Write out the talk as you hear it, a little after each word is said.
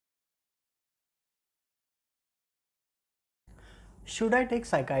Should I take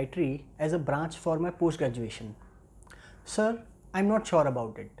psychiatry as a branch for my post-graduation? Sir, I'm not sure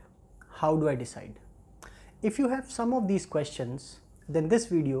about it. How do I decide? If you have some of these questions, then this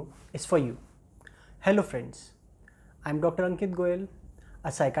video is for you. Hello friends, I'm Dr. Ankit Goel,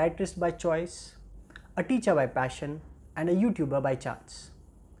 a psychiatrist by choice, a teacher by passion, and a YouTuber by chance.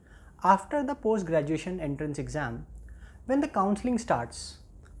 After the post-graduation entrance exam, when the counseling starts,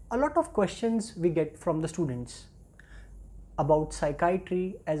 a lot of questions we get from the students about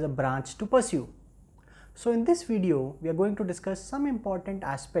psychiatry as a branch to pursue. So in this video, we are going to discuss some important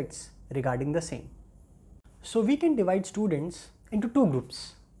aspects regarding the same. So we can divide students into two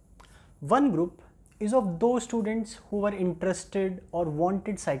groups. One group is of those students who were interested or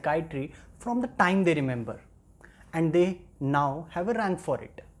wanted psychiatry from the time they remember, and they now have a rank for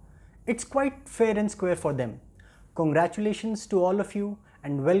it. It's quite fair and square for them. Congratulations to all of you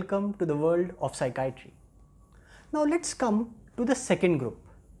and welcome to the world of psychiatry. Now let's come to the second group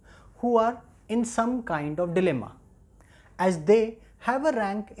who are in some kind of dilemma, as they have a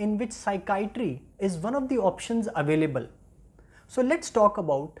rank in which psychiatry is one of the options available. So let's talk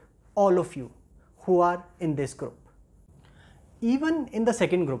about all of you who are in this group. Even in the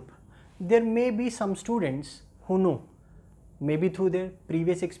second group, there may be some students who know, maybe through their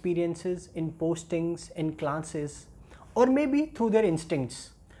previous experiences in postings, in classes, or maybe through their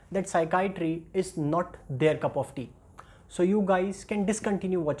instincts, that psychiatry is not their cup of tea. So you guys can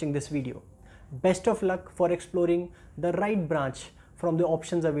discontinue watching this video. Best of luck for exploring the right branch from the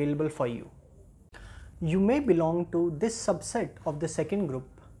options available for you. You may belong to this subset of the second group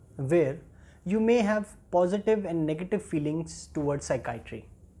where you may have positive and negative feelings towards psychiatry,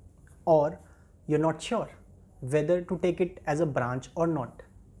 or you're not sure whether to take it as a branch or not.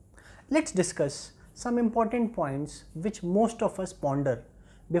 Let's discuss some important points which most of us ponder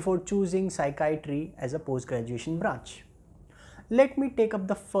before choosing psychiatry as a post-graduation branch. Let me take up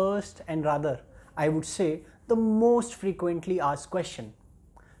the first and rather, I would say, the most frequently asked question.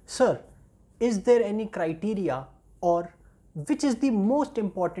 Sir, is there any criteria or which is the most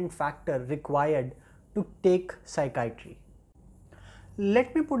important factor required to take psychiatry?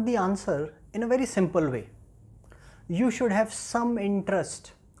 Let me put the answer in a very simple way. You should have some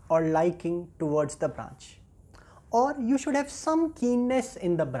interest or liking towards the branch, or you should have some keenness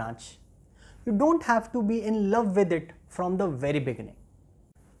in the branch. You don't have to be in love with it from the very beginning.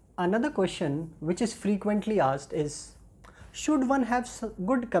 Another question which is frequently asked is, should one have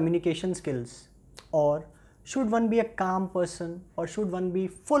good communication skills, or should one be a calm person, or should one be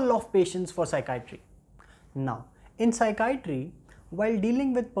full of patience for psychiatry? Now, in psychiatry, while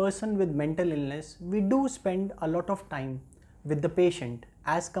dealing with person with mental illness, we do spend a lot of time with the patient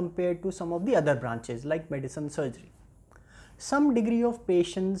as compared to some of the other branches like medicine, surgery. Some degree of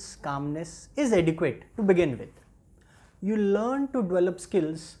patience, calmness is adequate to begin with. You learn to develop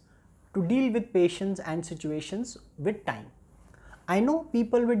skills to deal with patients and situations with time. I know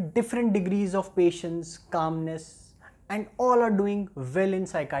people with different degrees of patience, calmness, and all are doing well in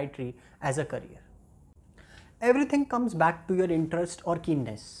psychiatry as a career. Everything comes back to your interest or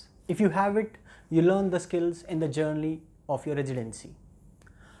keenness. If you have it, you learn the skills in the journey of your residency.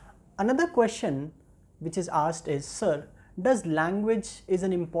 Another question which is asked is, sir, does language is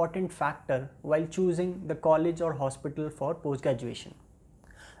an important factor while choosing the college or hospital for post-graduation?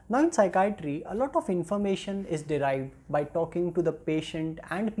 Now in psychiatry, a lot of information is derived by talking to the patient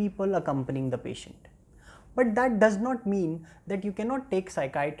and people accompanying the patient. But that does not mean that you cannot take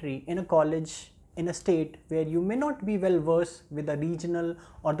psychiatry in a college in a state where you may not be well versed with the regional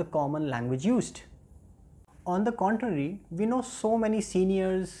or the common language used. On the contrary, we know so many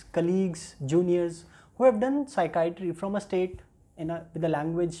seniors, colleagues, juniors who have done psychiatry from a state with a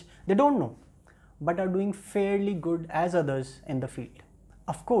language they don't know, but are doing fairly good as others in the field.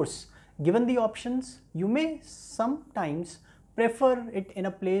 Of course, given the options, you may sometimes prefer it in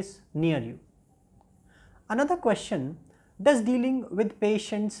a place near you. Another question, does dealing with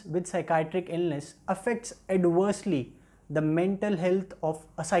patients with psychiatric illness affects adversely the mental health of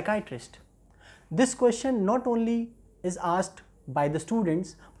a psychiatrist? This question not only is asked by the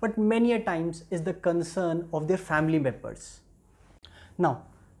students, but many a times is the concern of their family members. Now,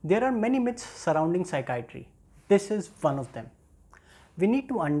 there are many myths surrounding psychiatry. This is one of them. We need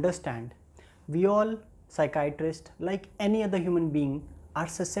to understand, we all psychiatrists, like any other human being, are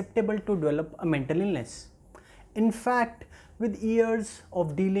susceptible to develop a mental illness. In fact, with years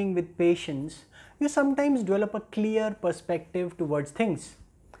of dealing with patients, you sometimes develop a clear perspective towards things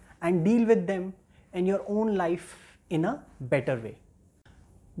and deal with them in your own life in a better way.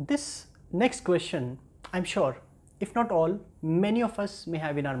 This next question, I'm sure, if not all, many of us may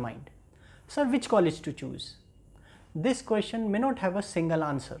have in our mind. Sir, which college to choose? This question may not have a single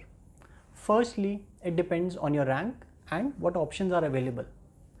answer. Firstly, it depends on your rank and what options are available.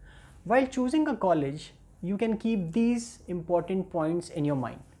 While choosing a college, you can keep these important points in your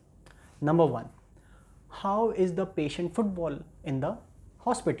mind. Number 1. How is the patient footfall in the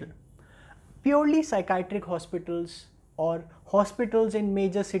hospital? Purely psychiatric hospitals or hospitals in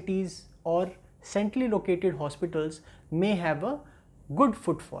major cities or centrally located hospitals may have a good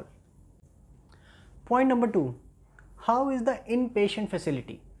footfall. Point number 2. How is the inpatient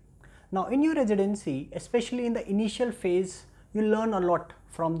facility? Now in your residency, especially in the initial phase, you learn a lot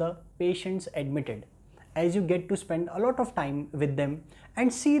from the patients admitted, as you get to spend a lot of time with them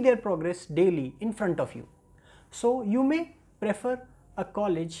and see their progress daily in front of you. So you may prefer a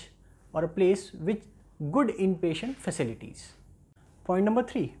college or a place with good inpatient facilities. Point number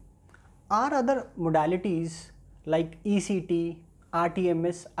 3. Are other modalities like ECT,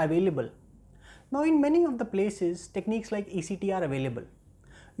 RTMS available? Now in many of the places, techniques like ECT are available.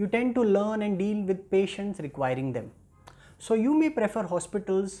 You tend to learn and deal with patients requiring them. So you may prefer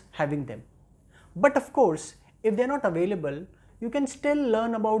hospitals having them. But of course, if they're not available, you can still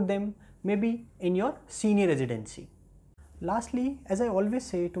learn about them maybe in your senior residency. Lastly, as I always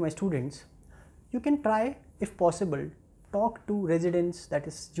say to my students, you can try, if possible, talk to residents, that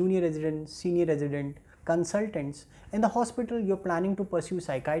is junior resident, senior resident, consultants in the hospital you're planning to pursue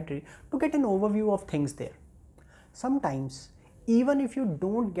psychiatry to get an overview of things there. Sometimes, even if you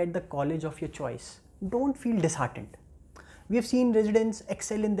don't get the college of your choice, don't feel disheartened. We have seen residents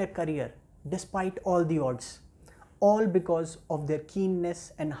excel in their career despite all the odds, all because of their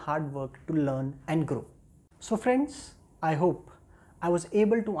keenness and hard work to learn and grow. So friends, I hope I was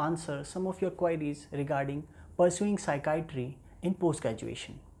able to answer some of your queries regarding pursuing psychiatry in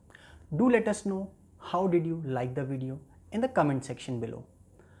post-graduation. Do let us know how did you like the video in the comment section below.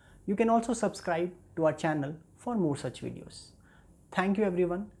 You can also subscribe to our channel for more such videos. Thank you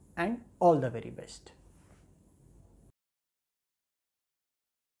everyone and all the very best.